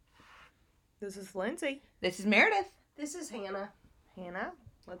This is Lindsay. This is Meredith. This is Hannah. Hannah,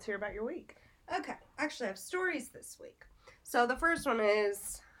 let's hear about your week. Okay, actually I have stories this week. So the first one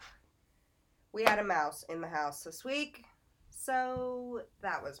is, we had a mouse in the house this week. So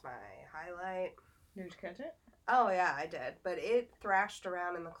that was my highlight. Did you catch it? Oh yeah, I did. But it thrashed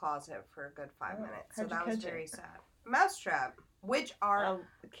around in the closet for a good 5 minutes. So how'd you that was catch very it? sad. Mousetrap, which are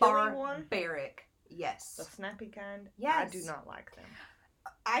Killing one? barbaric. Yes. The snappy kind? Yes. I do not like them.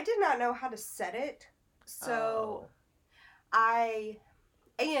 I did not know how to set it. So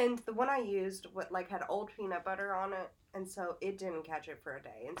and the one I used had old peanut butter on it, and so it didn't catch it for a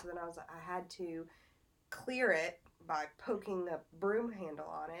day. And so then I had to clear it by poking the broom handle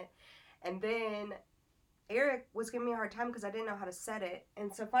on it. And then Eric was giving me a hard time because I didn't know how to set it.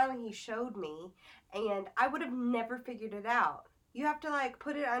 And so finally he showed me, and I would have never figured it out. You have to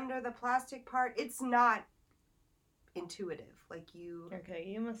put it under the plastic part. It's not intuitive. Okay,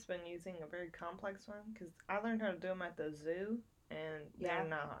 you must have been using a very complex one because I learned how to do them at the zoo, and they're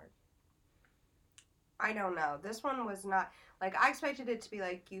not hard. I don't know. This one was not, I expected it to be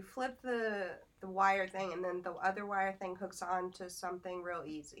you flip the wire thing and then the other wire thing hooks on to something real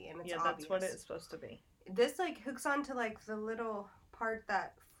easy, and it's obvious. That's what it's supposed to be. This hooks onto the little part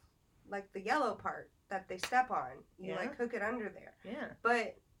that, the yellow part that they step on. You hook it under there. Yeah.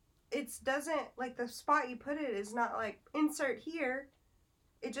 But it doesn't, the spot you put it is not insert here.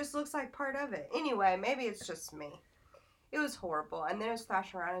 It just looks like part of it. Anyway, maybe it's just me. It was horrible. And then it was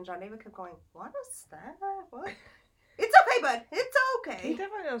thrashing around, and John David kept going, "What is that? What?" It's okay, bud. It's okay. He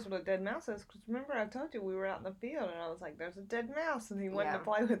definitely knows what a dead mouse is, because remember I told you we were out in the field, and I was like, there's a dead mouse, and he wanted to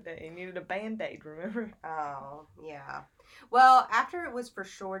play with it. He needed a Band-Aid, remember? Oh, yeah. Well, after it was for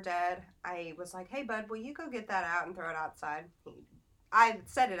sure dead, I was like, "Hey, bud, will you go get that out and throw it outside?" I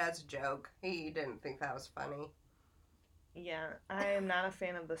said it as a joke. He didn't think that was funny. Yeah, I am not a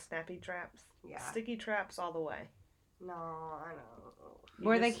fan of the snappy traps. Yeah. Sticky traps all the way. No, I know.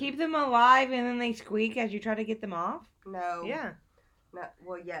 Where they keep them alive and then they squeak as you try to get them off? No. Yeah. No,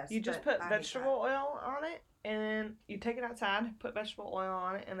 well, yes. You just put vegetable oil on it, and you take it outside, put vegetable oil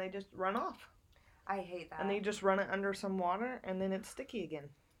on it, and they just run off. I hate that. And then you just run it under some water, and then it's sticky again.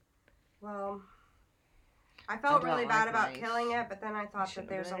 Well, I felt really bad about killing it, but then I thought that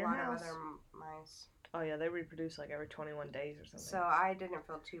there's a lot of other mice. Oh, yeah, they reproduce every 21 days or something. So I didn't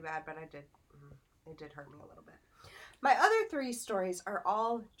feel too bad, but it did hurt me a little bit. My other 3 stories are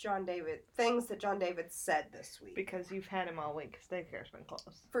all things that John David said this week. Because you've had him all week, because daycare's been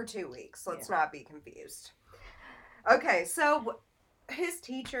closed. For 2 weeks. Let's not be confused. Okay, so his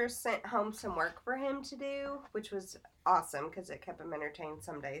teacher sent home some work for him to do, which was awesome because it kept him entertained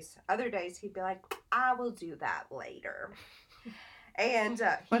some days. Other days he'd be like, "I will do that later." And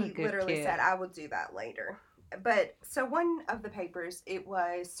he literally said, "I will do that later." But so one of the papers, it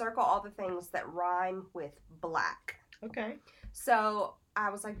was circle all the things that rhyme with black. Okay. So I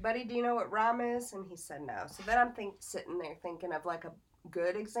was like, "Buddy, do you know what rhyme is?" And he said no. So then I'm sitting there thinking of a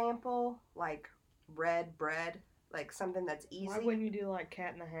good example, like red bread, something that's easy. Why wouldn't you do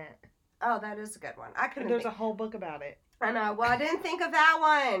Cat in the Hat? Oh, that is a good one. I couldn't. There's a whole book about it. I know. Well, I didn't think of that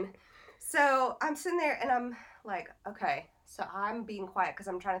one. So I'm sitting there and I'm like, okay. So I'm being quiet because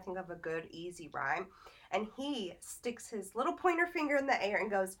I'm trying to think of a good, easy rhyme. And he sticks his little pointer finger in the air and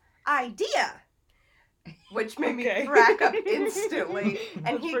goes, "Idea!" Which made me crack up instantly.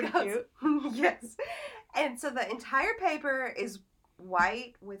 And he goes, yes. And so the entire paper is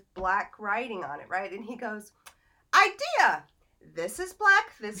white with black writing on it, right? And he goes, "Idea! This is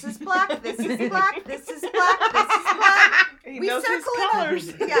black, this is black, this is black, this is black, this is black." He knows his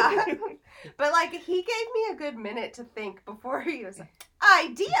colors. Yeah. But he gave me a good minute to think before he was like,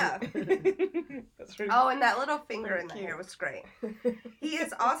 "Idea!" That's really and that little finger in the hair was great. He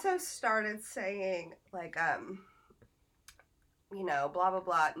has also started saying blah blah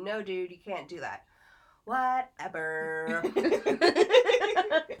blah. "No, dude, you can't do that." Whatever.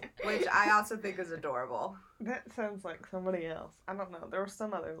 Which I also think is adorable. That sounds like somebody else. I don't know. There was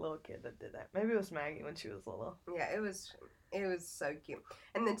some other little kid that did that. Maybe it was Maggie when she was little. Yeah, it was so cute.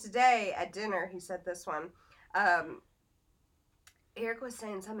 And then today at dinner, he said this one. Eric was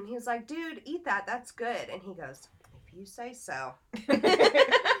saying something. He was like, "Dude, eat that. That's good." And he goes, "If you say so."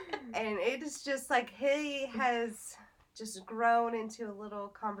 And it is just he has just grown into a little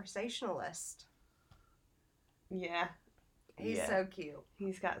conversationalist. Yeah. He's so cute.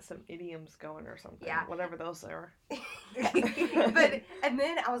 He's got some idioms going or something. Yeah. Whatever those are. And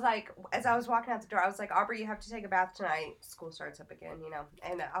then I was like, as I was walking out the door, I was like, "Aubrey, you have to take a bath tonight. School starts up again,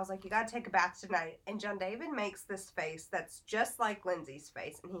 And I was like, "You got to take a bath tonight." And John David makes this face that's just like Lindsay's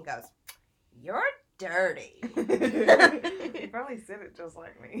face. And he goes, "You're dirty. He probably said it just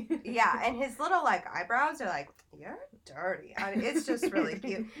like me. Yeah, and his little, like, eyebrows are like, you're dirty. It's just really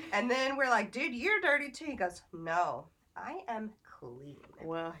cute. And then we're like, dude, you're dirty too. He goes, no, I am clean.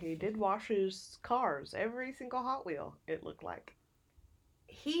 Well, he did wash his cars. Every single Hot Wheel, it looked like.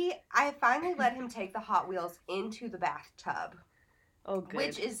 I finally let him take the Hot Wheels into the bathtub. Oh, good.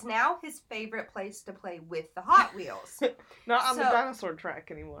 Which is now his favorite place to play with the Hot Wheels. Not on the dinosaur track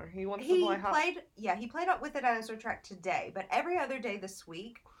anymore. He wants to play he played with the dinosaur track today, but every other day this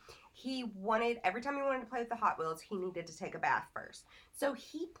week, every time he wanted to play with the Hot Wheels, he needed to take a bath first. So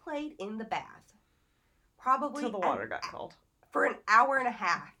he played in the bath. Probably till the water got cold. For an hour and a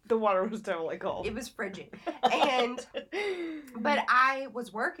half. The water was totally cold. It was frigid. But I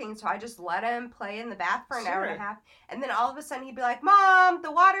was working, so I just let him play in the bath for an hour and a half. And then all of a sudden he'd be like, Mom,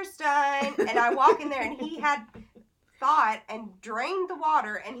 the water's done. And I walk in there and he had thought and drained the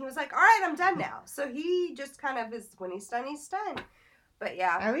water. And he was like, all right, I'm done now. So he just kind of is, when he's done, he's done. But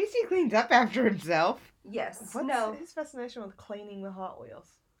yeah. At least he cleans up after himself. Yes. What's his fascination with cleaning the Hot Wheels?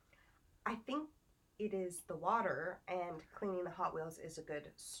 I think it is the water, and cleaning the Hot Wheels is a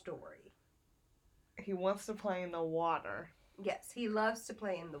good story. He wants to play in the water. Yes, he loves to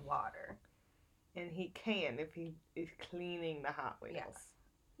play in the water. And he can if he is cleaning the Hot Wheels. Yes.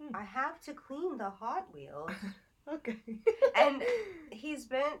 I have to clean the Hot Wheels. Okay. And he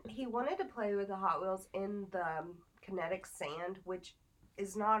wanted to play with the Hot Wheels in the kinetic sand, which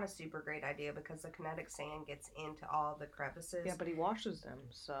is not a super great idea because the kinetic sand gets into all the crevices. Yeah, but he washes them,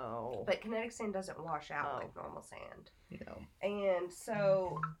 so... But kinetic sand doesn't wash out like normal sand. No. And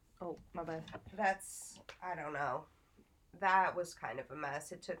so... Oh, my bad. I don't know. That was kind of a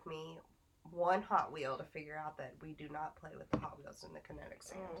mess. It took me one Hot Wheel to figure out that we do not play with the Hot Wheels in the kinetic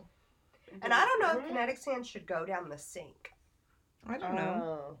sand. Oh. And I don't know if kinetic sand should go down the sink. I don't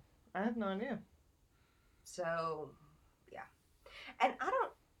know. I have no idea. So... And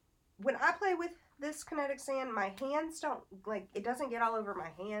when I play with this kinetic sand, my hands don't, it doesn't get all over my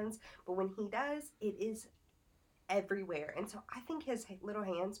hands, but when he does, it is everywhere. And so I think his little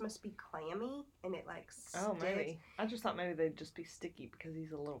hands must be clammy, and it, sticks. Oh, maybe. I just thought maybe they'd just be sticky because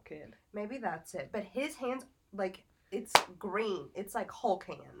he's a little kid. Maybe that's it. But his hands, it's green. It's like Hulk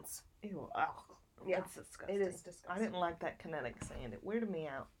hands. Ew, ugh. Yeah, that's disgusting. It is disgusting. I didn't like that kinetic sand. It weirded me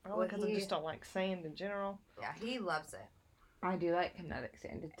out. Probably because I just don't like sand in general. Yeah, he loves it. I do like kinetic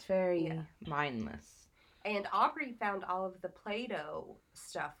sand. It's very mindless. And Aubrey found all of the Play-Doh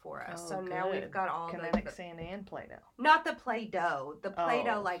stuff for us. So good. Now we've got all kinetic sand and Play-Doh. Not the Play-Doh. The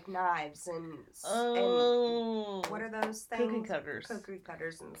Play-Doh knives and what are those things? Cookie cutters. Cookie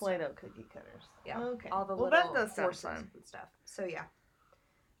cutters and Play-Doh stuff. cookie cutters. Yeah. Okay. All the that little does sound horses fun. and stuff. So yeah.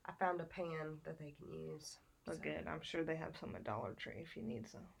 I found a pan that they can use. Oh, good. I'm sure they have some at Dollar Tree if you need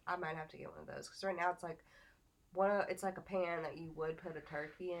some. I might have to get one of those because right now it's it's like a pan that you would put a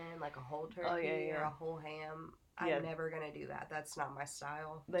turkey in, like a whole turkey or a whole ham. I'm never going to do that. That's not my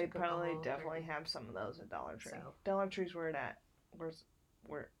style. They probably definitely have some of those at Dollar Tree. So. Dollar Tree's where it at. Where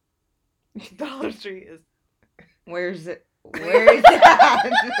Dollar Tree is. Where's it? Where is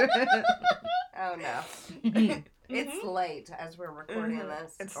it? Oh, no. It's late as we're recording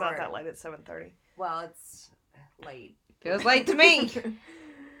this. It's not that late. It's 7:30. Well, it's late. Feels late to me.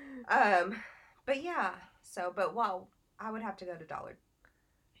 But yeah. I would have to go to Dollar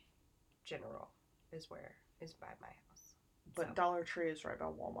General is by my house. But Dollar Tree is right by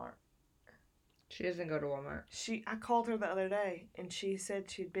Walmart. She doesn't go to Walmart. I called her the other day and she said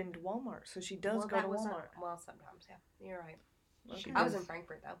she'd been to Walmart, so she does go to Walmart. Sometimes, yeah. You're right. Okay. I was in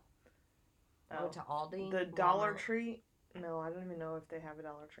Frankfurt though. I went to Aldi. The Dollar Tree? No, I don't even know if they have a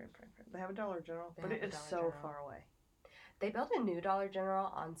Dollar Tree in Frankfurt. They have a Dollar General, but it is so far away. They built a new Dollar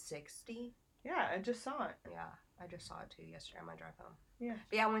General on 60. Yeah, I just saw it. Yeah, I just saw it too yesterday on my drive home. Yeah.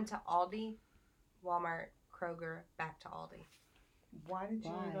 But yeah, I went to Aldi, Walmart, Kroger, back to Aldi. Why did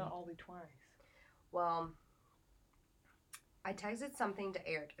you go to Aldi twice? Well, I texted something to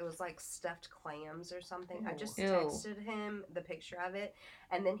Eric. It was like stuffed clams or something. I just texted him the picture of it,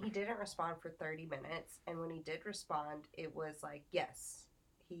 and then he didn't respond for 30 minutes. And when he did respond, it was like, yes.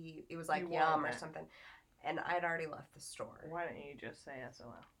 It was like yum or something. And I'd already left the store. Why didn't you just say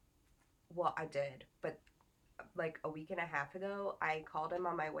SOL? Well, I did, but like a week and a half ago, I called him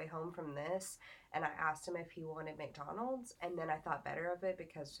on my way home from this, and I asked him if he wanted McDonald's, and then I thought better of it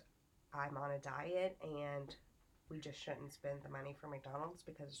because I'm on a diet, and we just shouldn't spend the money for McDonald's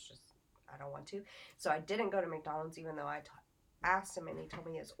because it's just, I don't want to. So I didn't go to McDonald's even though I asked him, and he told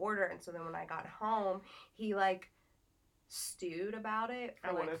me his order, and so then when I got home, he stewed about it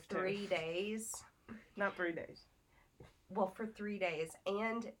for 3 days. Not 3 days. Well, for 3 days,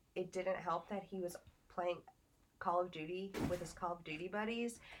 and it didn't help that he was playing Call of Duty with his Call of Duty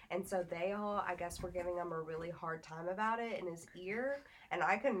buddies, and so they all, I guess, were giving him a really hard time about it in his ear, and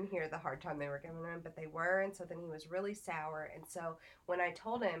I couldn't hear the hard time they were giving him, but they were, and so then he was really sour, and so when I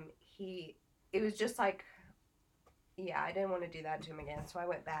told him, it was just like, yeah, I didn't want to do that to him again, so I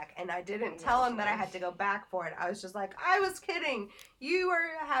went back, and I didn't tell him that I had to go back for it. I was just like, I was kidding. You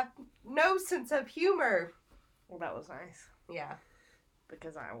have no sense of humor. Well, that was nice. Yeah.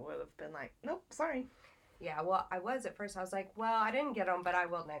 Because I would have been like, nope, sorry. Yeah, well, I was at first. I was like, well, I didn't get them, but I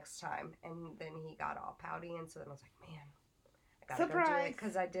will next time. And then he got all pouty, and so then I was like, man, I gotta go do it.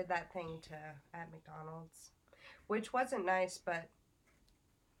 Because I did that thing at McDonald's, which wasn't nice, but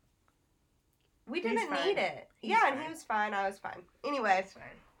we didn't need it. And he was fine. I was fine. Anyway. It's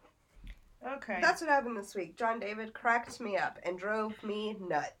fine. Okay. That's what happened this week. John David cracked me up and drove me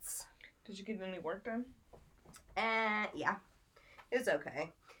nuts. Did you get any work done? Yeah. It was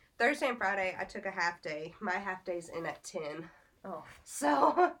okay. Thursday and Friday, I took a half day. My half day's in at 10. Oh.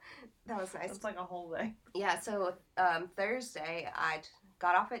 So, that was nice. It's like a whole day. Yeah, so Thursday, I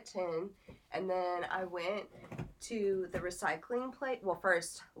got off at 10, and then I went to the recycling place. Well,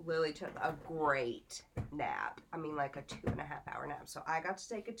 first, Lily took a great nap. I mean, like a 2.5-hour nap. So, I got to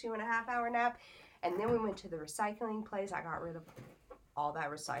take a 2.5-hour nap, and then we went to the recycling place. I got rid of all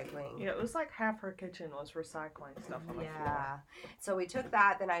that recycling. Yeah, it was like half her kitchen was recycling stuff on the floor. Yeah. So we took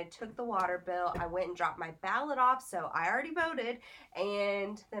that, then I took the water bill, I went and dropped my ballot off, so I already voted,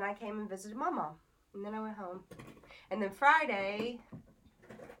 and then I came and visited my mom, and then I went home. And then Friday,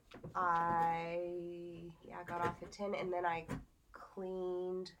 I got off at 10, and then I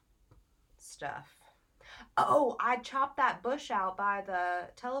cleaned stuff. Oh, I chopped that bush out by the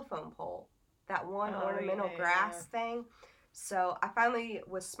telephone pole, that one ornamental grass thing. So I finally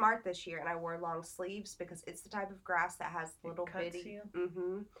was smart this year, and I wore long sleeves because it's the type of grass that has little bitty.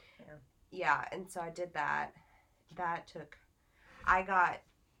 Mm-hmm. Yeah, and so I did that. I got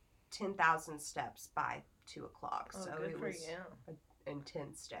 10,000 steps by 2:00. So it was an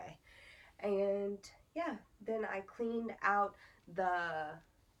intense day. And yeah, then I cleaned out the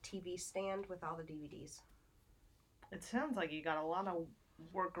TV stand with all the DVDs. It sounds like you got a lot of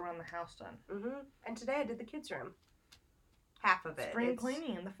work around the house done. Mm-hmm. And today I did the kids' room. Half of it. Spring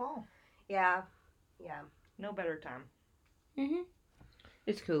cleaning in the fall. Yeah. No better time. Mhm.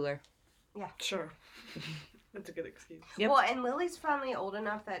 It's cooler. Yeah. Sure. That's a good excuse. Yep. Well, and Lily's finally old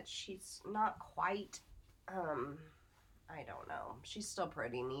enough that she's not quite, I don't know. She's still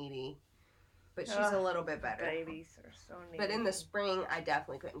pretty needy. But she's a little bit better. Babies are so needy. But in the spring, I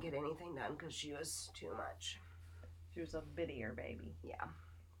definitely couldn't get anything done because she was too much. She was a bittier baby. Yeah.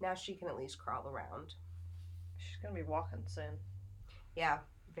 Now she can at least crawl around. She's going to be walking soon. Yeah,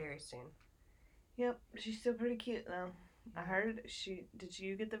 very soon. Yep, she's still pretty cute though. I heard did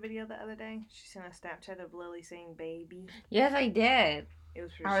you get the video the other day? She sent a Snapchat of Lily saying baby. Yes, I did. It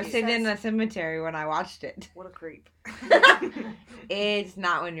was pretty I was sitting in the cemetery when I watched it. What a creep. It's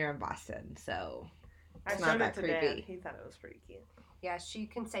not when you're in Boston, so I it's showed not that it to creepy. Dad. He thought it was pretty cute. Yeah, she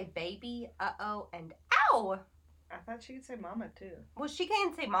can say baby, uh-oh, and ow! I thought she could say mama too. Well, she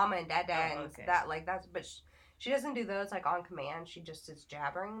can say mama and dada and okay. that, like, that's, but she doesn't do those, like, on command. She just is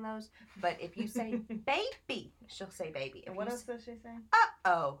jabbering those. But if you say baby, she'll say baby. And what else does she say?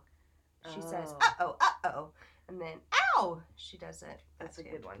 Uh-oh. She says, uh-oh, uh-oh. And then, ow! She does it. That's a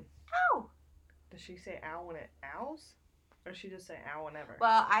good one. Ow! Does she say ow when it owls? Or she just say ow whenever?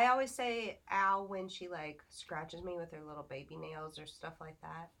 Well, I always say ow when she, like, scratches me with her little baby nails or stuff like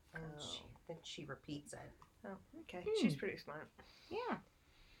that. And then she repeats it. Oh, okay. She's pretty smart. yeah.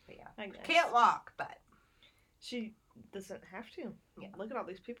 But yeah. I guess. Can't walk, but. She doesn't have to. Yeah. Look at all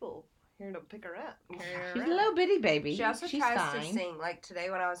these people here to pick her up. Carry her She's a around. little bitty baby. She also She's tries fine. to sing. Like today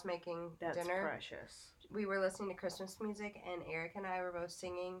when I was making That's dinner, precious. we were listening to Christmas music, and Eric and I were both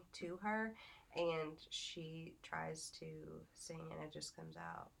singing to her, and she tries to sing, and it just comes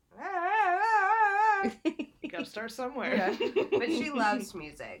out. You gotta start somewhere. Yeah. But she loves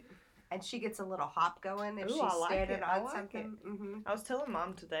music. And she gets a little hop going if Ooh, she's I like standing it. I on like something. Mm-hmm. I was telling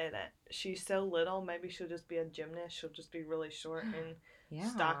Mom today that she's so little, maybe she'll just be a gymnast. She'll just be really short and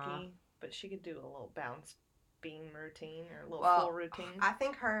stocky, but she could do a little bounce beam routine or a little full routine. I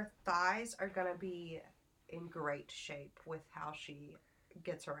think her thighs are going to be in great shape with how she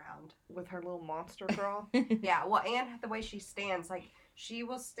gets around. With her little monster crawl. Yeah, well, and the way she stands, like, she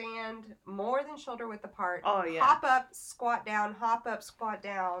will stand more than shoulder width apart. Oh, yeah. Hop up, squat down,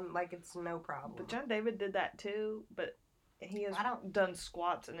 like it's no problem. But John David did that too, but he has done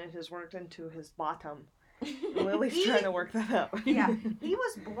squats and it has worked into his bottom. Lily's trying to work that out. Yeah, he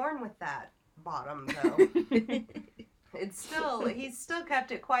was born with that bottom, though. He's still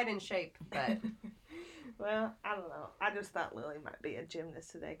kept it quite in shape, but Well, I don't know. I just thought Lily might be a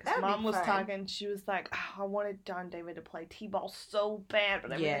gymnast today because That'd be Mom was fun. talking. She was like, I wanted John David to play t-ball so bad,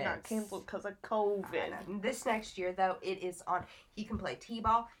 but everything got Yes. canceled because of I COVID. know. This next year, though, it is on. He can play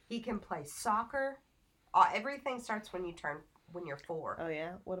t-ball. He can play soccer. Everything starts when you're 4. Oh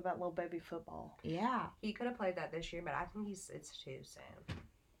yeah. What about little baby football? Yeah. He could have played that this year, but I think it's too soon.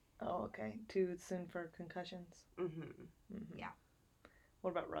 Oh, okay. Too soon for concussions. Mm-hmm. Mm-hmm. Yeah. What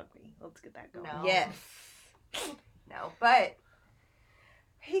about rugby? Let's get that going. No. Yes. No, but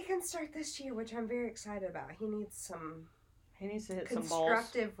he can start this year, which I'm very excited about. He needs some He needs to hit some balls.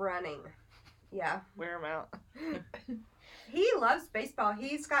 constructive running. Yeah. Wear him out. He loves baseball.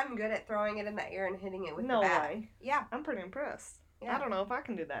 He's gotten good at throwing it in the air and hitting it with No the bat. way. Yeah. I'm pretty impressed. Yeah. I don't know if I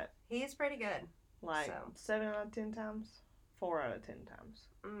can do that. He's pretty good. Like So. 7 out of 10 times? 4 out of 10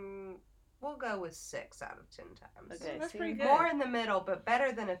 times. We'll go with 6 out of 10 times. Okay, That's see? pretty good. More in the middle, but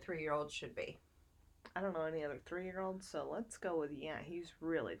better than a 3-year-old should be. I don't know any other 3-year-olds, so let's go with he's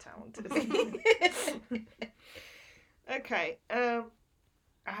really talented. Okay, I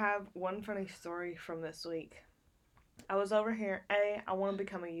have one funny story from this week. I was over here. I want to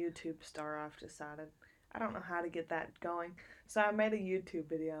become a YouTube star, I've decided. I don't know how to get that going. So I made a YouTube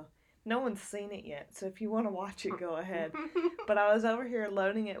video. No one's seen it yet, so if you want to watch it, go ahead. But I was over here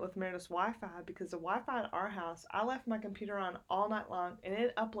loading it with Meredith's Wi-Fi because the Wi-Fi at our house, I left my computer on all night long and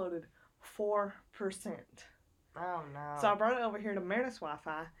it uploaded 4%. Oh, no. So I brought it over here to Meredith's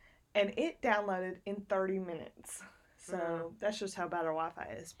Wi-Fi and it downloaded in 30 minutes. So that's just how bad our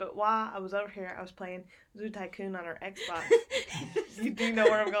Wi-Fi is. But while I was over here, I was playing Zoo Tycoon on our Xbox. You do know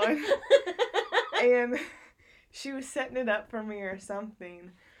where I'm going. And she was setting it up for me or something.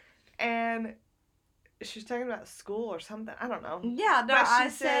 And she was talking about school or something. I don't know. Yeah, no, But she I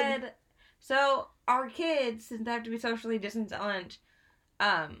said, so our kids, since they have to be socially distanced at lunch,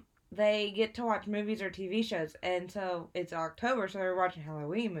 they get to watch movies or TV shows. And so it's October, so they're watching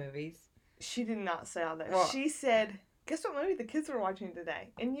Halloween movies. She did not say all that. Well- She said, guess what movie the kids were watching today?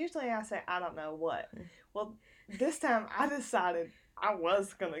 And usually I say, I don't know what. Well, this time I decided I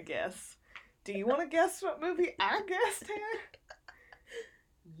was going to guess. Do you want to guess what movie I guessed here?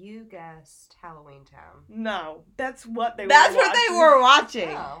 You guessed Halloween Town. No, that's what they That's were what they watching. were watching.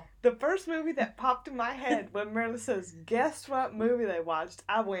 Oh. The first movie that popped in my head when Meredith says, guess what movie they watched?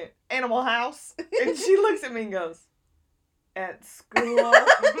 I went, Animal House. And she looks at me and goes, at school?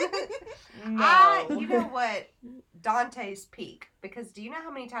 No. You know what? Dante's Peak. Because do you know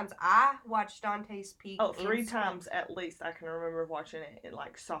how many times I watched Dante's Peak? Oh, in 3 school? times at least I can remember watching it in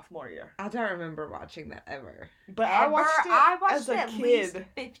like sophomore year. I don't remember watching that ever. But I Ever? watched it I watched as a it at least kid.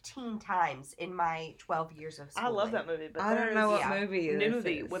 15 times in my 12 years of school. I love that movie, but I don't know what yeah, movie this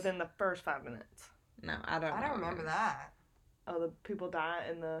nudity is. within the first 5 minutes. No, I don't know. I don't remember that. Oh, the people die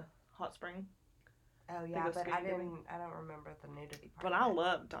in the hot spring. Oh yeah, go but I skating. don't remember the nudity part. But of I it.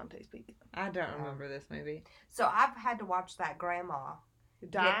 love Dante's Peak. I don't remember this movie. So I've had to watch that grandma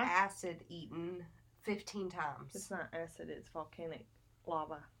get Die? acid eaten 15 times. It's not acid, it's volcanic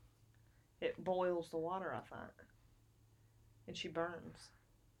lava. It boils the water, I thought. And she burns.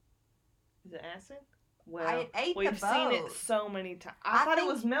 Is it acid? Well, I ate the we've seen it boat. so many times. I thought it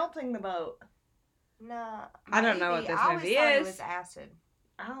think- was melting the boat. No, I don't know what maybe. this I always movie thought It is. was acid.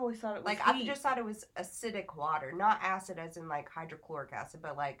 I always thought it was Like heat. I just thought it was acidic water, not acid as in like hydrochloric acid,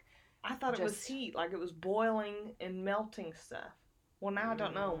 but like I thought it was just- heat, like it was boiling and melting stuff. Well, now I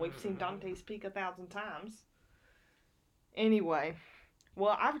don't know. We've seen Dante's Peak 1,000 times. Anyway,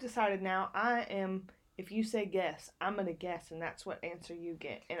 well, I've decided now if you say guess, I'm going to guess, and that's what answer you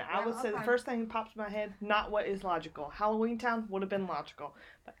get. And I Yeah, would say the okay. first thing that pops in my head, not what is logical. Halloween Town would have been logical,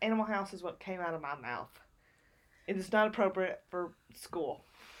 but Animal House is what came out of my mouth. It is not appropriate for school.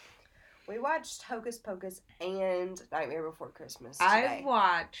 we watched Hocus Pocus and Nightmare Before Christmas today. I've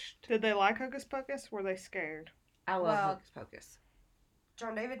watched. Did they like Hocus Pocus? Were they scared? I love Well- Hocus Pocus.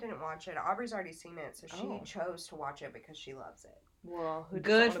 John David didn't watch it. Aubrey's already seen it, so she Oh. chose to watch it because she loves it. Well, who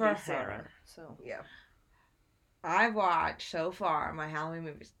Good doesn't wanna for be Sarah? her. So Yeah. I've watched so far my Halloween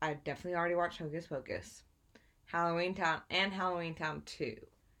movies. I definitely already watched Hocus Pocus, Halloween Town, and Halloween Town 2.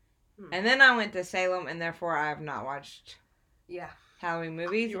 And then I went to Salem, and therefore I have not watched Yeah. Halloween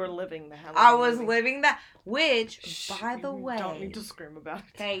movies. you were living the Halloween I was movie. living that. Which, Shh, by the you way, don't need to scream about it.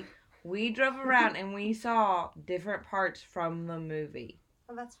 okay, we drove around and we saw different parts from the movie.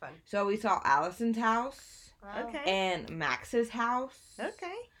 Oh, that's fun. So we saw Allison's house Wow. Okay. and Max's house.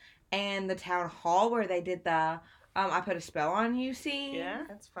 Okay. And the town hall where they did the I Put a Spell on You scene. Yeah.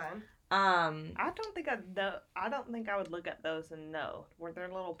 That's fun. I don't think I would look at those and know. Were there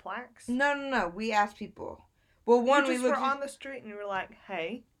little plaques? No. We asked people. Well, one, you we just were looked on the street and you were like,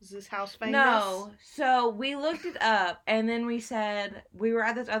 "Hey, is this house famous?" No. So we looked it up, and then we said we were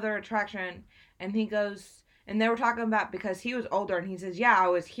at this other attraction, and he goes, and they were talking about because he was older, and he says, "Yeah, I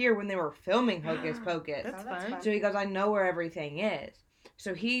was here when they were filming Hocus Pocus." That's that's fun. fun. So he goes, "I know where everything is."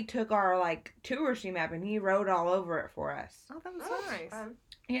 So he took our like touristy map and he wrote all over it for us. Oh, that was Oh, that's nice. fun.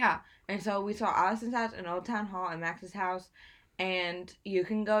 Yeah, and so we saw Allison's house and Old Town Hall and Max's house, and you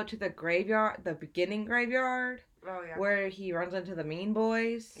can go to the graveyard, the beginning graveyard, Oh yeah. where he runs into the Mean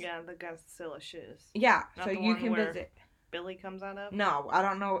Boys. Yeah, the guy with the silly shoes. Yeah, Not so the you one can where- visit. Billy comes out of. No, I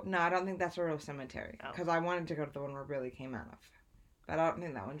don't know. No, I don't think that's a real cemetery. Oh. Because I wanted to go to the one where Billy came out of. But I don't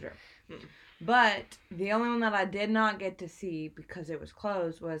think that one's real. Mm. But the only one that I did not get to see because it was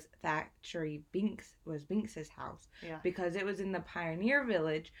closed was Binks's house. Yeah. Because it was in the Pioneer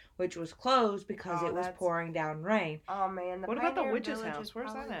Village, which was closed because Oh, it was that's- pouring down rain. Oh man. What about the Pioneer witch's Village house? is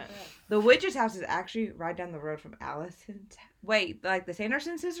Where's that probably at? the best. The witch's house is actually right down the road from Allison's. Wait, like the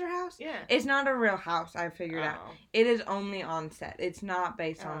Sanderson sister house? Yeah. It's not a real house, I figured out. Oh. It is only on set. It's not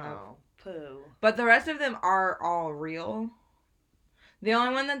based on a Oh, poo. But the rest of them are all real. The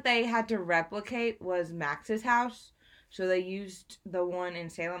only one that they had to replicate was Max's house. So they used the one in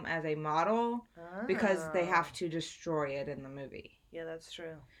Salem as a model because they Oh. have to destroy it in the movie. Yeah, that's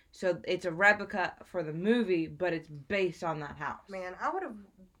true. So it's a replica for the movie, but it's based on that house. Man, I would have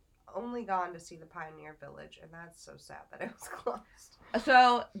only gone to see the Pioneer Village, and that's so sad that it was closed.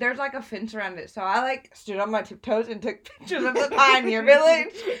 So there's like a fence around it. So I like stood on my tiptoes and took pictures of the Pioneer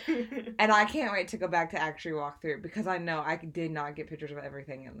Village. And I can't wait to go back to actually walk through it because I know I did not get pictures of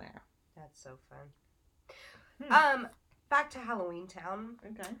everything in there. That's so fun. Hmm. Back to Halloween Town.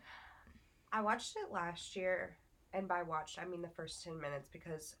 Okay. I watched it last year, and by watched I mean the first 10 minutes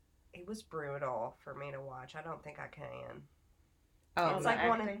because it was brutal for me to watch. I don't think I can. Oh, It's the like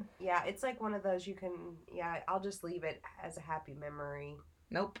one of acting? it's like one of those you can I'll just leave it as a happy memory.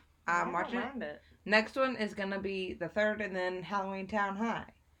 nope. I I'm don't watching it. mind it. Next one is gonna be the third, and then Halloween Town High.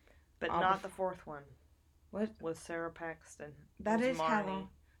 But I'll not be- the fourth one. What? With Sarah Paxton. That It is was Halloween.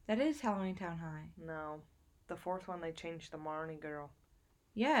 That is Halloween Town High. No. The fourth one, they changed the Marnie girl.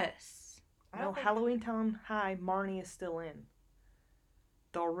 Yes. I No, don't think- Halloween Town High, Marnie is still in.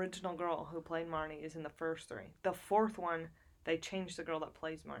 The original girl who played Marnie is in the first three. The fourth one, they changed the girl that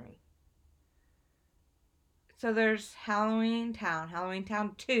plays Marnie. So there's Halloween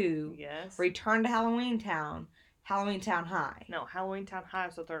Town 2, Yes. Return to Halloween Town High. No, Halloween Town High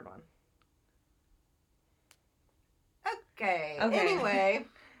is the third one. Okay. Okay. Anyway.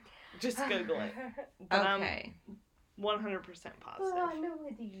 Just Google it. But Okay. I'm 100% positive. Oh, no,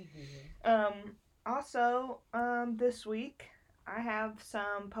 what do you do? Also, this week, I have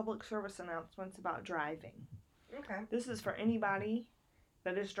some public service announcements about driving. Okay. This is for anybody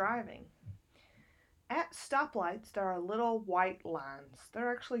that is driving. At stoplights, there are little white lines.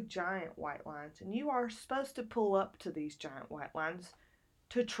 They're actually giant white lines, and you are supposed to pull up to these giant white lines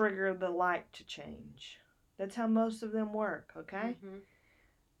to trigger the light to change. That's how most of them work, okay? Mm-hmm.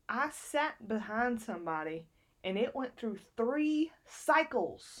 I sat behind somebody, and it went through 3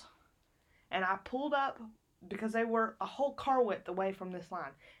 cycles. And I pulled up because they were a whole car width away from this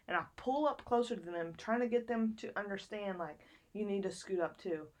line. And I pull up closer to them, trying to get them to understand, like, you need to scoot up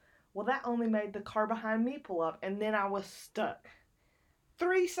too. Well, that only made the car behind me pull up, and then I was stuck.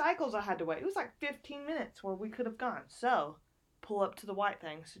 3 cycles I had to wait. It was like 15 minutes where we could have gone. So, pull up to the white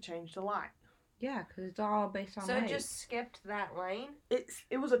things to change the light. Yeah, because it's all based on So light. it just skipped that lane?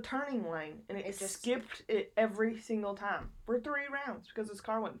 It was a turning lane, and it It just- skipped it every single time for 3 rounds because this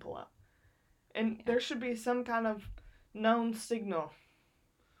car wouldn't pull up. And Yeah. there should be some kind of known signal,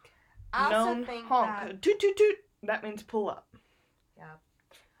 I also known think honk, that toot toot toot. That means pull up.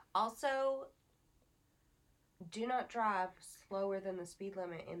 also do not drive slower than the speed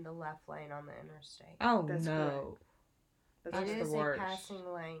limit in the left lane on the interstate. Oh, That's no. That's That's It the is a worst. passing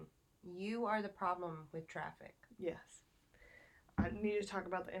lane. You are the problem with traffic. Yes. I need to talk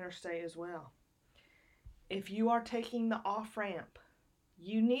about the interstate as well. If you are taking the off ramp,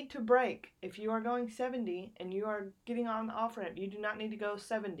 you need to brake. If you are going 70 and you are getting on the off ramp, you do not need to go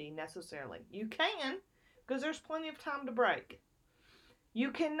 70 necessarily. You can, because there's plenty of time to brake. You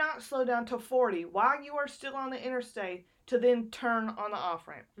cannot slow down to 40 while you are still on the interstate to then turn on the off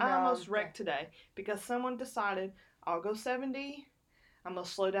ramp. I No, almost wrecked today because someone decided I'll go 70. I'm going to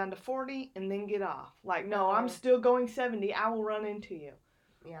slow down to 40 and then get off. Like, no, I'm No. still going 70. I will run into you.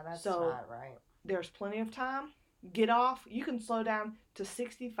 Yeah, that's So- not right. There's plenty of time. Get off. You can slow down to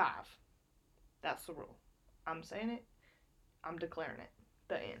 65. That's the rule. I'm saying it. I'm declaring it.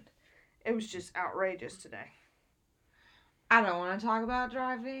 The end. It was just outrageous today. I don't want to talk about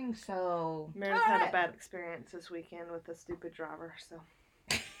driving, so Meredith had a Alright. bad experience this weekend with a stupid driver, so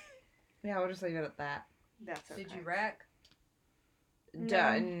yeah, we'll just leave it at that. that's okay. Did you wreck?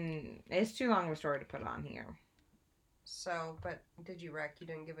 It's too long of a story to put on here. So, but did you wreck? You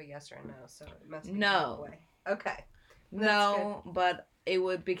didn't give a yes or a no, so it must be No. halfway. Okay. No, but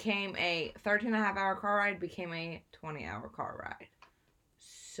it became a 13.5-hour car ride, became a 20-hour car ride.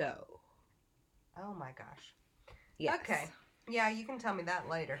 So, Oh my gosh. yes. Okay. Yeah, you can tell me that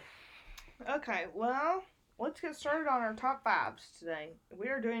later. Okay, well, let's get started on our top fives today. We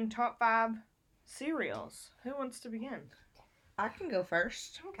are doing top 5 cereals. Who wants to begin? I can go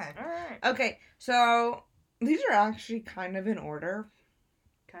first. Okay. All right. Okay, so these are actually kind of in order.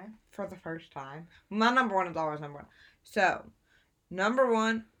 Okay. For the first time. My number one is always number one. So, number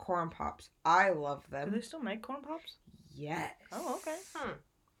one, Corn Pops. I love Do them. they still make corn pops? Yes. Oh, okay.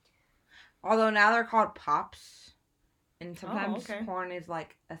 Although now they're called Pops. And sometimes okay. corn is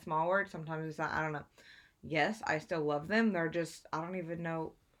like a small word. Sometimes it's not. I don't know. Yes, I still love them. They're just, I don't even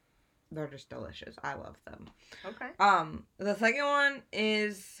know. They're just delicious. I love them. Okay. The second one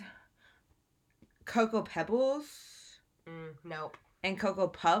is Cocoa Pebbles Nope. and Cocoa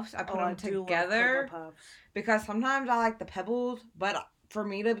Puffs. I put them do love together Cocoa Puffs. because sometimes I like the Pebbles, but for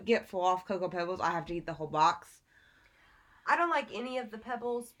me to get full off Cocoa Pebbles, I have to eat the whole box. I don't like any of the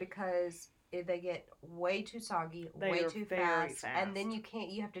pebbles because they get way too soggy, They way are too very fast, fast. and then you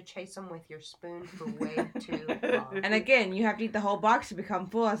have to chase them with your spoon for way too long. And again, you have to eat the whole box to become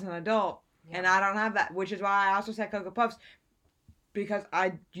full as an adult. Yeah. And I don't have that, which is why I also said Cocoa Puffs, because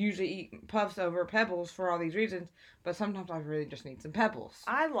I usually eat Puffs over Pebbles for all these reasons, but sometimes I really just need some Pebbles.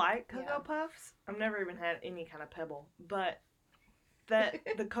 I like Cocoa Yeah. Puffs. I've never even had any kind of pebble, but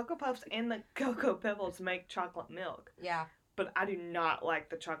the Cocoa Puffs and the Cocoa Pebbles make chocolate milk, Yeah. but I do not like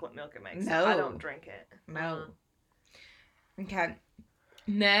the chocolate milk it makes. No. I don't drink it. No. Okay.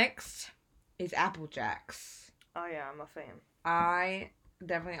 Next is Apple Jacks. Oh yeah, I'm a fan. I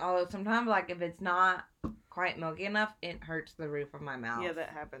definitely, although sometimes, like, if it's not quite milky enough, it hurts the roof of my mouth. Yeah, that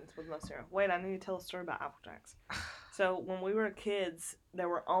happens with most cereal. Wait, I need to tell a story about Apple Jacks. So when we were kids, the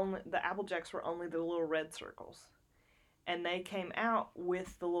Apple Jacks were only the little red circles, and they came out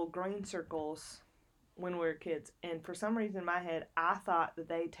with the little green circles when we were kids. And for some reason in my head, I thought that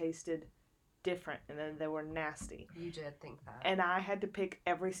they tasted different and then they were nasty. You did think that. And I had to pick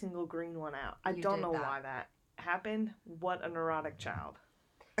every single green one out. I You don't did know that. why that happened. What a neurotic child.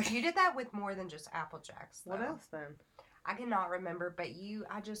 You did that with more than just Apple Jacks. What though. else then? I cannot remember, but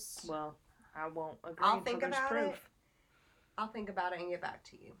Well, I won't agree. I'll until think there's about proof. it. I'll think about it and get back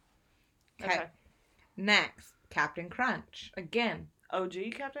to you. Okay. Next, Captain Crunch. Again.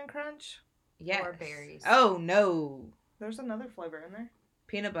 OG Captain Crunch. Yes. Or berries. Oh, no. There's another flavor in there.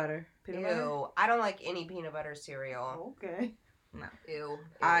 Peanut butter. Peanut Ew. butter. I don't like any peanut butter cereal. Okay. Ew.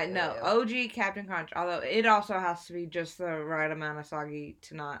 I Ew, know. ew. OG Captain Crunch. Although it also has to be just the right amount of soggy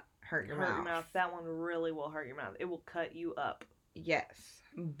to not hurt your mouth. That one really will hurt your mouth. It will cut you up. Yes.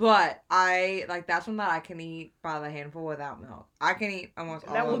 But I like that's one that I can eat by the handful without milk. I can eat almost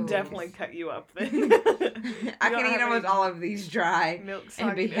all That will of definitely these. cut you up then. I You don't can eat have almost any all of these dry milk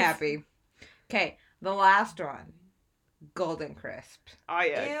and be sogginess. happy. Okay, the last one. Golden Crisp. Oh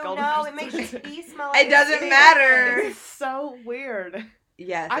yeah. Ew, Golden no, Crisp it makes delicious. your pee smell. It doesn't matter. It's so weird.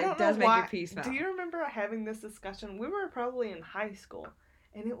 Yes, I it don't does know make why. your pee smell. Do you remember having this discussion? We were probably in high school,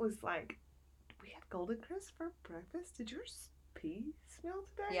 and it was like, we had Golden Crisp for breakfast. Did yours pee smell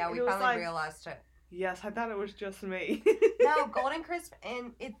today? Yeah, And we it was finally like, realized it. Yes, I thought it was just me. No, Golden Crisp,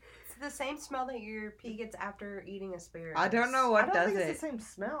 and it's the same smell that your pee gets after eating asparagus. I don't know I what don't does think it. it's the same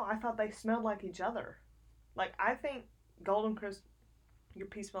smell. I thought they smelled like each other. Like, I think Golden Crisp, your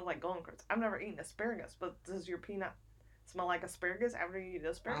pee smells like Golden Crisp. I've never eaten asparagus, but does your pee not smell like asparagus after you eat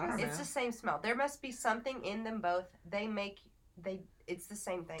asparagus? I don't It's know. the same smell. There must be something in them both. It's the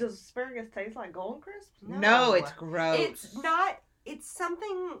same thing. Does asparagus taste like Golden Crisp? No, it's gross. It's not. It's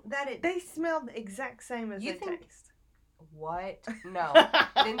something that it. They smell the exact same as You they think- taste. What? No.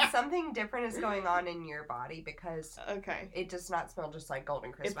 Then something different is going on in your body because Okay. it does not smell just like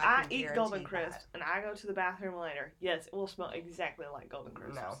Golden Crisp. If I can eat guarantee Golden that. Crisp and I go to the bathroom later, yes, it will smell exactly like Golden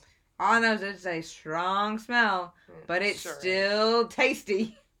Crisp. No. All I know is it's a strong smell, but it's Sure is. still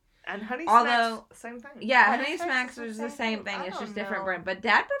tasty. And Honey Although- Smacks, same thing. Yeah, Honey Honey Smacks Smacks is is the the same same thing. thing. I It's just don't different know. brand. But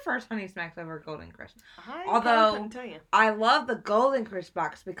Dad prefers Honey Smacks over Golden Crisp. I Although- couldn't tell you. I love the Golden Crisp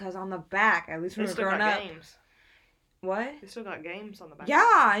box because on the back, at least They when we were still growing got up, games. what? They still got games on the back.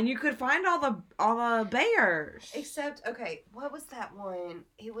 Yeah, and you could find all the bears. Except, okay, what was that one?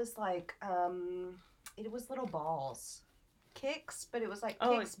 It was like, it was little balls. Kix, but it was like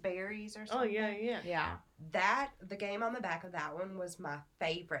Oh, Kix Berries or Oh something. yeah. Yeah. The game on the back of that one was my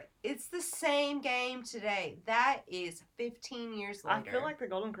favorite. It's the same game today. That is 15 years later. I feel like the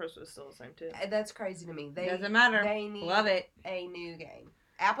Golden Crisp was still the same too. That's crazy to me. Doesn't matter. They need Love it. a new game.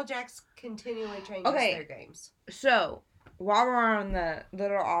 Applejack's continually changes Okay. their games. So, while we're on the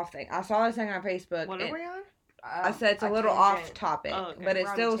little off thing, I saw this thing on Facebook. What are we on? I said it's a little tangent. off topic, Oh, okay. but it's We're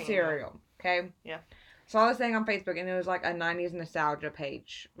on a still tangent. cereal. Okay. Yeah. Saw this thing on Facebook, and it was like a '90s nostalgia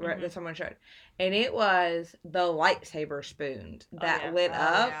page Mhm. that someone showed, and it was the lightsaber spoon that yeah. lit Oh,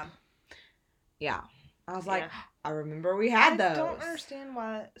 up. yeah. Yeah. I was like, Yeah. I remember we had those. I don't understand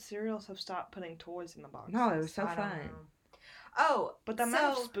why cereals have stopped putting toys in the box. No, it was so I don't fun. know. Oh, But the amount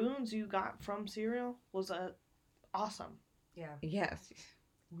of so- spoons you got from cereal was awesome. yeah. Yes.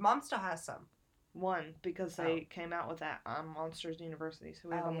 Mom still has some. One, because they came out with that on Monsters University, so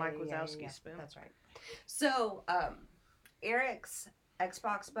we have a Mike Wazowski spoon. That's right. So, Eric's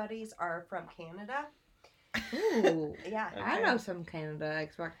Xbox buddies are from Canada. Ooh. Yeah. Okay. I know some Canada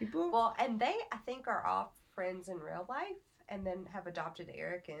Xbox people. Well, and they, I think, are all friends in real life and then have adopted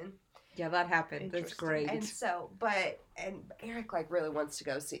Eric in. Yeah, that happened. That's Interesting. great. And so, and Eric, like, really wants to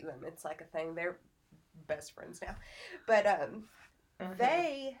go see them. It's like a thing. They're best friends now. But,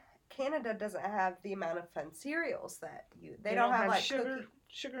 Uh-huh. Canada doesn't have the amount of fun cereals that they They don't have like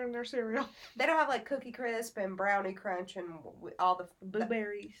sugar in their cereal. they don't have like Cookie Crisp and Brownie Crunch and all the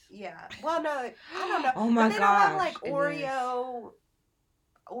Blueberries. yeah. Well, no, I don't know. Oh my but they don't have gosh, like it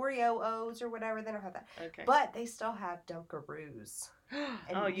Oreo O's or whatever. They don't have that. Okay. But they still have Dunkaroos.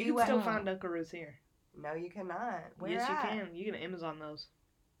 And oh, you can still find Dunkaroos here. No, you cannot. Where yes, at? you can. You can Amazon those.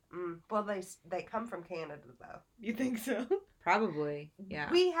 Well, they come from Canada though. You think so? Probably.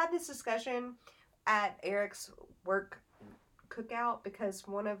 Yeah. We had this discussion at Eric's work cookout because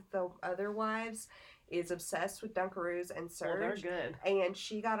one of the other wives is obsessed with Dunkaroos and Well, they're Surge. good. And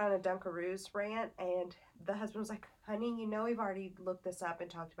she got on a Dunkaroos rant, and the husband was like, honey, you know we've already looked this up and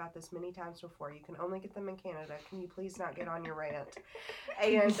talked about this many times before. You can only get them in Canada. Can you please not get on your rant?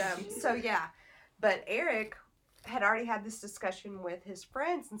 And so, yeah. But Eric had already had this discussion with his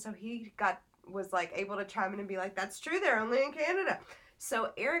friends, and so he was like able to chime in and be like, that's true, they're only in Canada.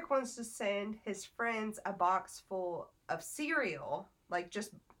 So Eric wants to send his friends a box full of cereal, like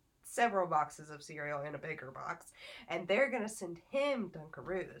just several boxes of cereal in a bigger box, and they're gonna send him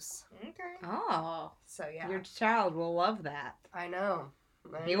Dunkaroos. Okay. Oh. So yeah, Your child will love that. I know.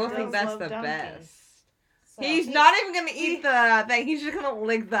 He will does think that's love the Dunkin'. best. So He's he- not even gonna eat the thing. He's just gonna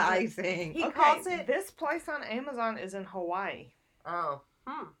lick the icing. He Okay, calls it. This place on Amazon is in Hawaii. Oh,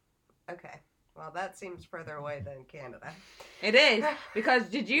 okay. Well, that seems further away than Canada. It is because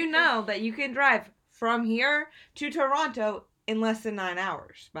did you know that you can drive from here to Toronto in less than 9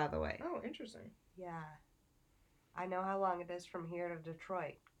 hours? By the way. Oh, interesting. Yeah, I know how long it is from here to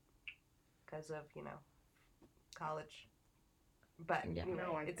Detroit because of college. But Yeah. anyway,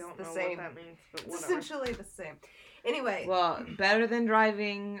 No, I it's don't the know same. what that means, but It's whatever. essentially the same. Anyway, Well, better than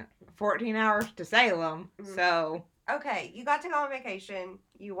driving 14 hours to Salem. Mhm. So okay, you got to go on vacation,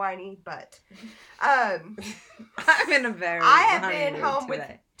 you whiny butt. I'm in a very. I have whiny been mood home with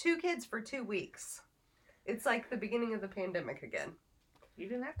today. 2 kids for 2 weeks. It's like the beginning of the pandemic again. You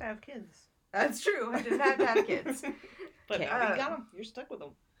didn't have to have kids. That's true. I didn't have to have kids. But Okay. now you got them. You're stuck with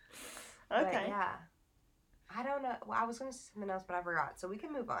them. But Okay. yeah. I don't know. Well, I was going to say something else, but I forgot. So we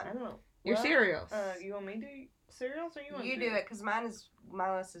can move I on. don't know. Your Well, cereals. You want me to do cereals or you want You to do it because my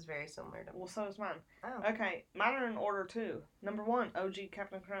list is very similar to. Well, so is mine. Oh. Okay, mine are in order too. Number 1, OG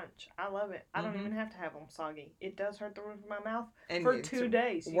Captain Crunch. I love it. I don't Mhm. even have to have them soggy. It does hurt the roof of my mouth And for it's 2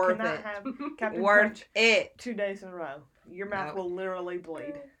 days. You worth cannot it. have Captain Worth Crunch it. 2 days in a row. Your mouth Nope. will literally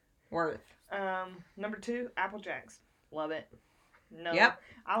bleed. Worth. Number 2, Apple Jacks. Love it. No. Yep.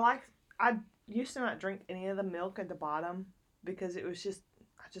 I used to not drink any of the milk at the bottom because it was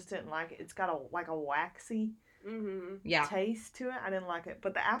I just didn't like it. It's got a waxy Mm-hmm. Yeah. taste to it. I didn't like it.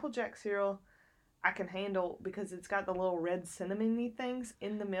 But the Apple Jack cereal I can handle because it's got the little red cinnamony things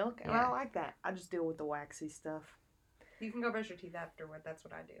in the milk and I Yeah. like that. I just deal with the waxy stuff. You can go brush your teeth afterward. That's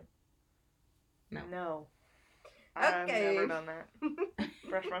what I do. No. I've Okay. never done that.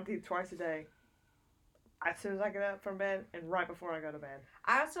 Brush my teeth twice a day. As soon as I get up from bed and right before I go to bed.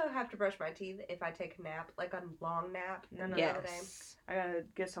 I also have to brush my teeth if I take a nap, like a long nap. No, in no, the middle of the day. Yes. I gotta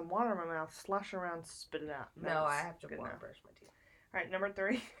get some water in my mouth, slush around, spit it out. No, I That's have to good enough. brush my teeth. Alright, number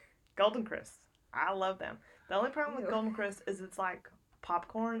 3, Golden Crisp. I love them. The only problem with Ew. Golden Crisp is it's like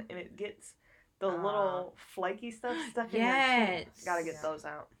popcorn and it gets the Ah. little flaky stuff stuck in your Yes. teeth. Gotta get Yeah. those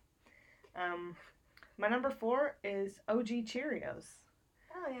out. My number 4 is OG Cheerios.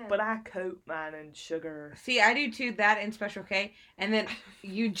 Oh, yeah. but I coat mine in sugar. See, I do too, that and Special K, and then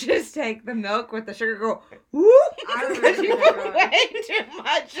you just take the milk with the sugar, go, whoop, I because remember you that put one. way too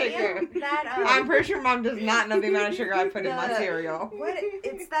much sugar. And that, I'm pretty sure Mom does not know the amount of sugar I put in my The- cereal. what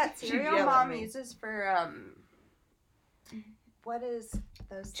it's that She'd cereal yell at Mom me. uses for what is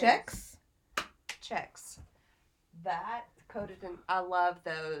those things? Checks. That coated in. I love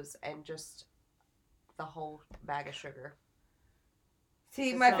those and just the whole bag of sugar.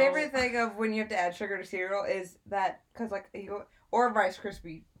 See, my So- favorite thing of when you have to add sugar to cereal is that, because like, you go, or Rice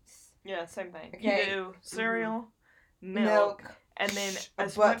Krispies. Yeah, same thing. Okay. You do cereal, Mm-hmm. milk, and then a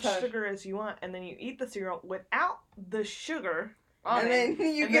as butt much ton of- sugar as you want, and then you eat the cereal without the sugar on And it.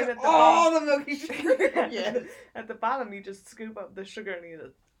 then you And get then at the all the milky sugar. Yes. At the bottom, you just scoop up the sugar and eat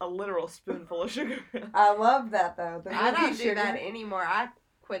a literal spoonful of sugar. I love that though. The I milky don't do sugar. that anymore. I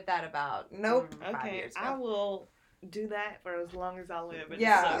quit that about Nope. 5 Okay, years I ago. will do that for as long as I live. It's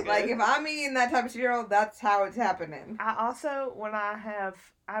Yeah, so good. like if I'm eating that type of cereal, that's how it's happening. I also, when I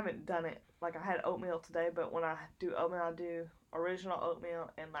haven't done it, like I had oatmeal today, but when I do oatmeal, I do original oatmeal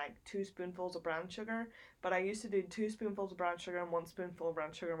and like 2 spoonfuls of brown sugar. But I used to do 2 spoonfuls of brown sugar and 1 spoonful of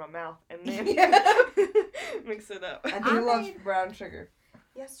brown sugar in my mouth and then Yeah. mix it up. I I do love made- brown sugar.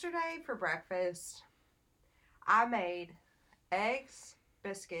 Yesterday for breakfast, I made eggs,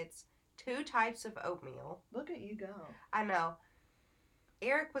 biscuits, 2 types of oatmeal. Look at you go. I know.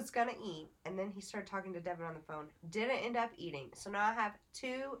 Eric was gonna eat, and then he started talking to Devin on the phone. Didn't end up eating. So now I have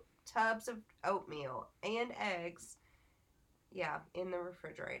 2 tubs of oatmeal and eggs. Yeah, in the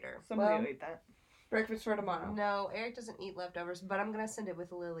refrigerator. Somebody Well, will eat that. Breakfast for tomorrow. No, Eric doesn't eat leftovers, but I'm gonna send it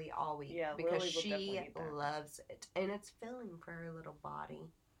with Lily all week Yeah, because Lily will definitely she eat that. loves it, and it's filling for her little body.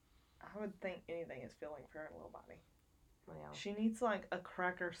 I would think anything is filling for her little body. Well, She needs like a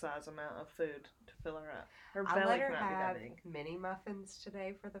cracker size amount of food to fill her up. Her I belly let her cannot be have that big. mini muffins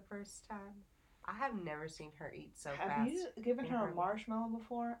today for the first time. I have never seen her eat so Have fast. you given in her her a life. marshmallow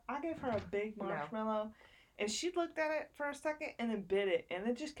before? I gave her a big No. marshmallow, and she looked at it for a second and then bit it, and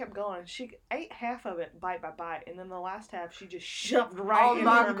it just kept going. She ate half of it bite by bite, and then the last half she just shoved right Oh into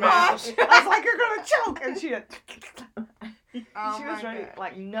my her gosh. mouth. I was like, "You're gonna choke!" And she Oh she was my ready, God.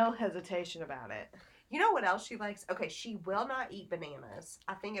 like no hesitation about it. You know what else she likes? Okay, she will not eat bananas.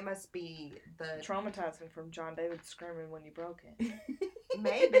 I think it must be the Traumatizing from John David screaming when you broke it.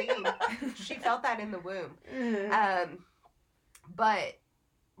 maybe she felt that in the womb. But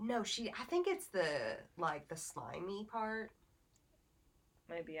no, I think it's the slimy part.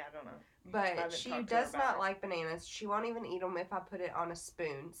 Maybe, I don't know. I But haven't she talked to her does about not it. like bananas. She won't even eat them if I put it on a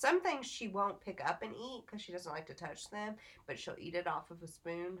spoon. Some things she won't pick up and eat because she doesn't like to touch them, but she'll eat it off of a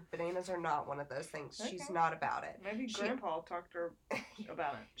spoon. Bananas are not one of those things. She's Okay. not about it. Maybe She- Grandpa talked to her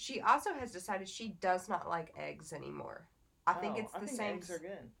about it. She also has decided she does not like eggs anymore. I think it's the I think same. eggs are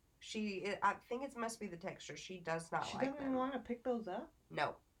good. I think it must be the texture. She does not She like doesn't even them. want to pick those up.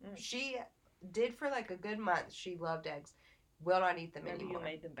 No. Mm. She did for like a good month. She loved eggs. Will not eat them Maybe you anymore.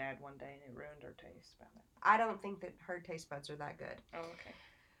 made them bad one day and it ruined her taste about it. I don't think that her taste buds are that good. Oh, okay.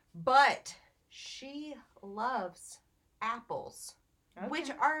 But she loves apples, which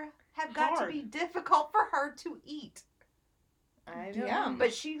have got Hard. to be difficult for her to eat. I don't Yeah. know.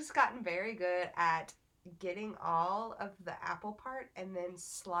 But she's gotten very good at getting all of the apple part and then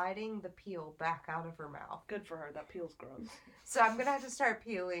sliding the peel back out of her mouth. Good for her. That peel's gross. So I'm gonna have to start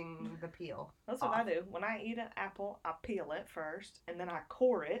peeling the peel. That's what I do. When I eat an apple, I peel it first and then I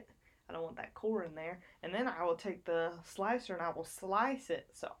core it. I don't want that core in there. And then I will take the slicer and I will slice it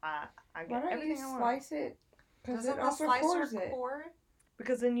so I Why get don't you everything I want. slice it? Because Doesn't it the also slicer cores it. core?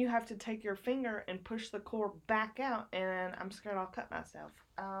 Because then you have to take your finger and push the core back out, and I'm scared I'll cut myself.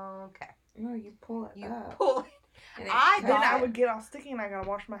 Okay. No, you pull it You up. pull it. and it I cuts Then I thought- it. would get all sticky and I gotta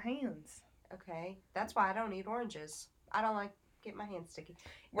wash my hands. Okay. That's why I don't eat oranges. I don't like get my hands sticky.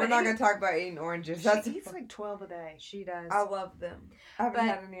 We're But not any- going to talk about eating oranges. She That's eats like 12 a day. She does. I love them. I haven't But-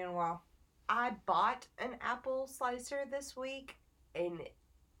 had any in a while. I bought an apple slicer this week, and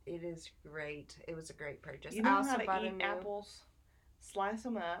it is great. It was a great purchase. You I know also how to bought a eat new. apples? Slice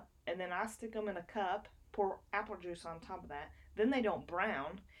them up, and then I stick them in a cup, pour apple juice on top of that. Then they don't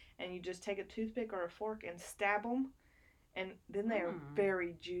brown, and you just take a toothpick or a fork and stab them, and then they are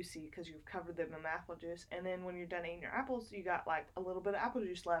very juicy because you've covered them in apple juice. And then when you're done eating your apples, you got like a little bit of apple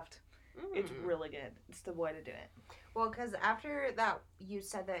juice left. It's really good. It's the way to do it. Well, because after that, you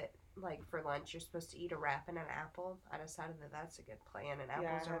said that like for lunch, you're supposed to eat a wrap and an apple. I decided that that's a good plan, and Yeah,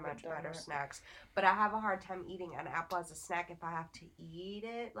 apples I are haven't much done better that. snacks. But I have a hard time eating an apple as a snack if I have to eat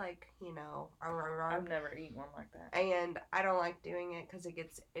it, like, you know, I've never eaten one like that. and I don't like doing it because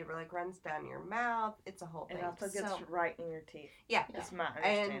it really runs down your mouth. It's a whole thing. It also gets So, right in your teeth. yeah. It's my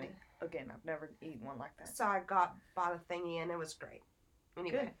understanding. Again, I've never eaten one like that. So I bought a thingy, and it was great.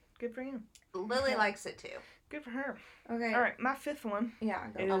 Anyway, Good for you. Lily likes it too. Good for her. Okay. All right, my fifth one Yeah.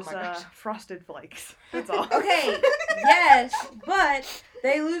 Go. is Oh my gosh. Frosted Flakes. That's all. Okay. Yes, but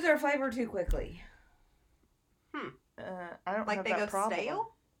they lose their flavor too quickly. I don't Like have they that go problem.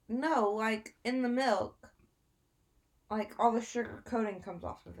 stale? No, like in the milk, like all the sugar coating comes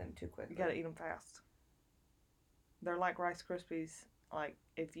off of them too quickly. You gotta eat them fast. They're like Rice Krispies. Like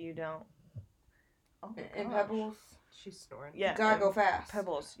if you don't. Oh, And gosh. Pebbles, She's snoring. Yeah. you gotta and go fast.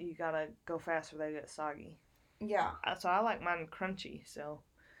 Pebbles, you gotta go fast or they get soggy. Yeah. So I like mine crunchy. So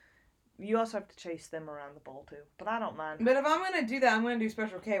you also have to chase them around the bowl too. But I don't mind. But if I'm gonna do that, I'm gonna do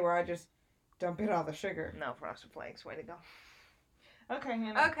Special K where I just dump it all the sugar. No, Frosted Flakes. Way to go. Okay,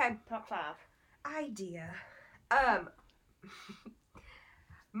 Hannah. Okay. Top 5. Idea.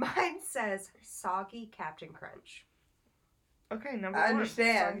 Mine says soggy Captain Crunch. Okay, number I 1.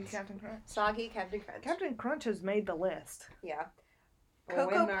 understand. Soggy Captain Crunch. Soggy Captain Crunch. Captain Crunch has made the list. Yeah. A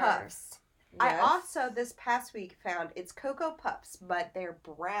Cocoa winner. Puffs. I Yes. also this past week found it's Cocoa Puffs, but they're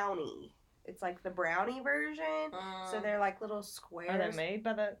brownie. It's like the brownie version. So they're like little squares. Are they made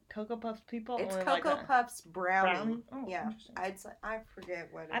by the Cocoa Puffs people? It's or Cocoa like a Puffs brownie. brownie? Oh, Yeah. interesting. I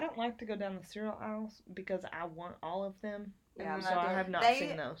forget what I don't like to go down the cereal aisles because I want all of them. Yeah, And So I have not They-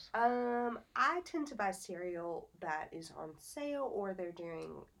 seen those. I tend to buy cereal that is on sale, or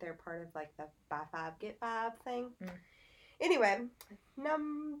they're part of like the buy 5 get 5 thing. Mm. Anyway,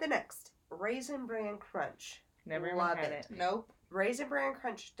 the next Raisin Bran Crunch. Never even love had it. it. Nope. Raisin Bran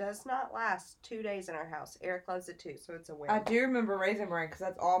Crunch does not last 2 days in our house. Eric loves it too, so it's a win. I do remember Raisin Bran because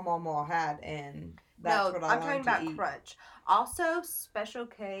that's all Mama had, and that's what I I'm wanted talking to about eat. Crunch. Also, Special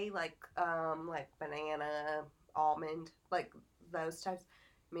K, like banana, almond, like those types.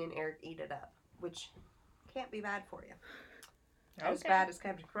 Me and Eric eat it up, which can't be bad for you. As Okay. bad as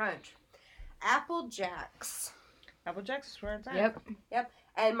Captain Crunch. Apple Jacks. Apple Jacks is where it's at. Yep.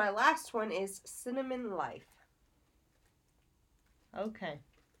 And my last one is Cinnamon Life. Okay.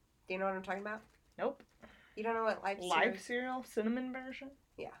 Do you know what I'm talking about? Nope. You don't know what Life Life cereal, cinnamon version?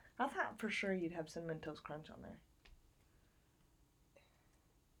 Yeah. I thought for sure you'd have Cinnamon Toast Crunch on there.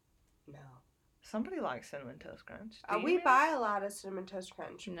 No. Somebody likes Cinnamon Toast Crunch. Do you, We Mary? buy a lot of Cinnamon Toast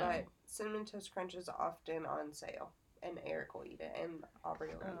Crunch, No. but Cinnamon Toast Crunch is often on sale. And Eric will eat it, and Aubrey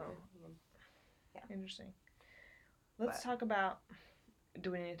will eat it. Interesting. Let's But- talk about.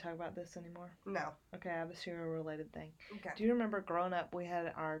 Do we need to talk about this anymore? No. Okay, I have a cereal related thing. Okay. Do you remember growing up, we had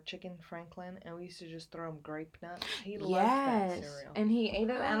our chicken Franklin, and we used to just throw him grape nuts? He loved that cereal. and he ate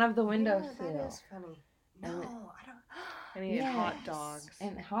it out of the Yeah, windowsill. that is funny. No, And I don't. And he had hot Yes. dogs.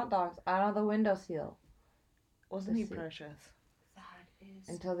 And hot dogs out of the windowsill Wasn't he the soup. precious? That is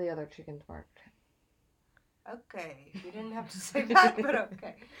until the other chickens barked. okay. You didn't have to say that, but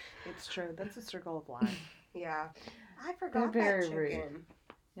okay. It's true. That's a circle of life. Yeah, I forgot very that rude. chicken.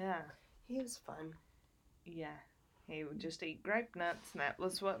 Yeah. He was fun. Yeah. He would just eat grape nuts, and that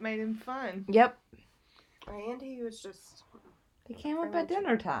was what made him fun. Yep. And he was just. He came up at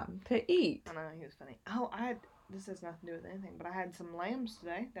dinner time to eat. I know, he was funny. Oh, this has nothing to do with anything, but I had some lambs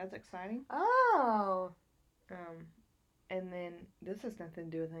today. That's exciting. Oh. And then this has nothing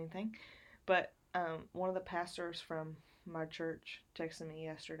to do with anything, but one of the pastors from my church texted me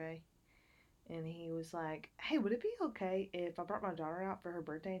yesterday, and he was like, "Hey, would it be okay if I brought my daughter out for her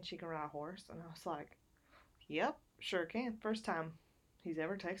birthday and she can ride a horse?" And I was like, "Yep, sure can." First time he's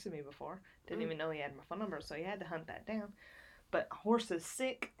ever texted me before. Didn't even know he had my phone number, so he had to hunt that down. But horse is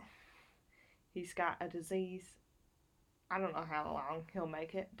sick. He's got a disease. I don't know how long he'll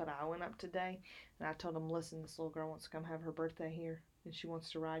make it, but I went up today and I told him, "Listen, this little girl wants to come have her birthday here, and she wants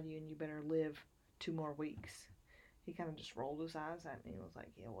to ride you, and you better live 2 more weeks." He kind of just rolled his eyes at me and was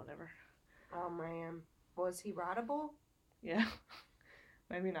like, "Yeah, whatever." Oh man. Was he rideable? Yeah.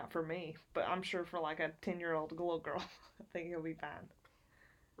 Maybe not for me, but I'm sure for like a 10-year-old little girl, I think he'll be fine.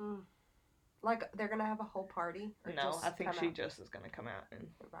 Like they're gonna have a whole party? Or No, just I think come she out just is going to come out and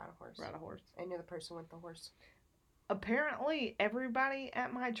and ride a horse. ride a horse. I knew the person with the horse. Apparently, everybody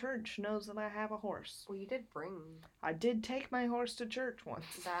at my church knows that I have a horse. Well, you did bring. I did take my horse to church once.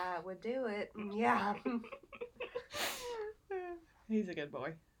 That would do it. Yeah. He's a good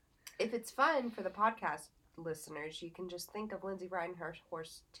boy. If it's fun for the podcast listeners, you can just think of Lindsay riding her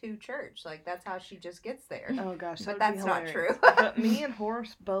horse to church. Like, that's how she just gets there. Oh gosh, But that would be that's not hilarious. true. But me and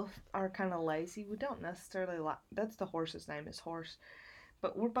Horse both are kind of lazy. We don't necessarily like. That's the horse's name is Horse,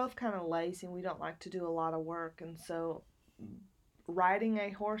 but we're both kind of lazy. And we don't like to do a lot of work, and so riding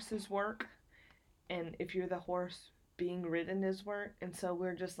a horse is work, and if you're the horse, being ridden is work. And so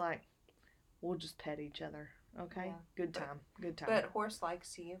we're just like, we'll just pet each other. Okay, Yeah. good time, good time. But horse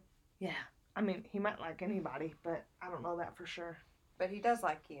likes you. Yeah, I mean he might like anybody, but I don't know that for sure. But he does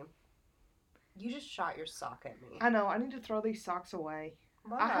like you. You just shot your sock at me. I know. I need to throw these socks away.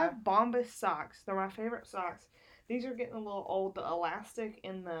 Why? I have Bombas socks. They're my favorite socks. These are getting a little old. The elastic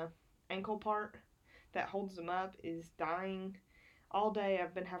in the ankle part that holds them up is dying. All day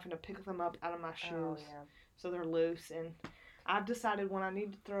I've been having to pick them up out of my shoes. Oh, yeah. So they're loose. And I've decided when I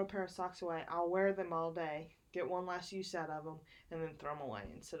need to throw a pair of socks away, I'll wear them all day, get one last use out of them, and then throw them away.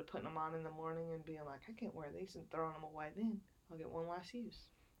 Instead of putting them on in the morning and being like, I can't wear these and throwing them away then. I'll get one last use.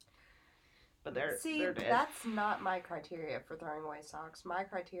 But they're dead. That's not my criteria for throwing away socks. My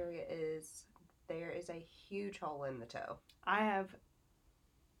criteria is there is a huge hole in the toe.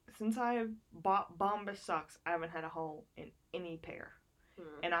 Since I have bought Bombas socks, I haven't had a hole in any pair.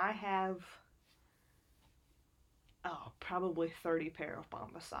 And I have, probably 30 pair of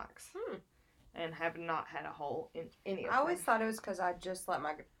Bombas socks. And have not had a hole in any of them. I always thought it was because I just let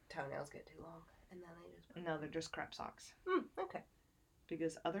my toenails get too long. And then they just... No, they're just crap socks. Okay.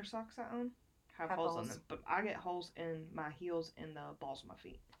 Because other socks I own have holes in them. But I get holes in my heels and the balls of my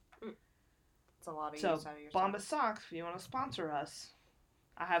feet. It's a lot of use So, out of your Bombas socks, if you want to sponsor us,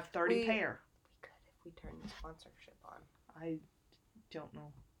 I have 30 pair. We could if we turn the sponsorship on. I don't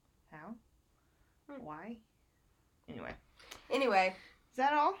know how. Why? Anyway. Is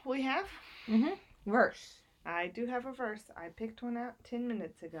that all we have? Verse. I do have a verse. I picked one out 10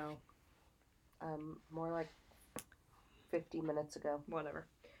 minutes ago. More like 50 minutes ago. Whatever.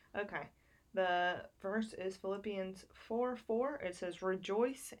 Okay. The verse is Philippians 4:4. It says,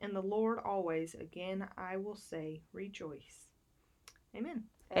 Rejoice in the Lord always. Again, I will say, rejoice. Amen.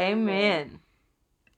 Amen.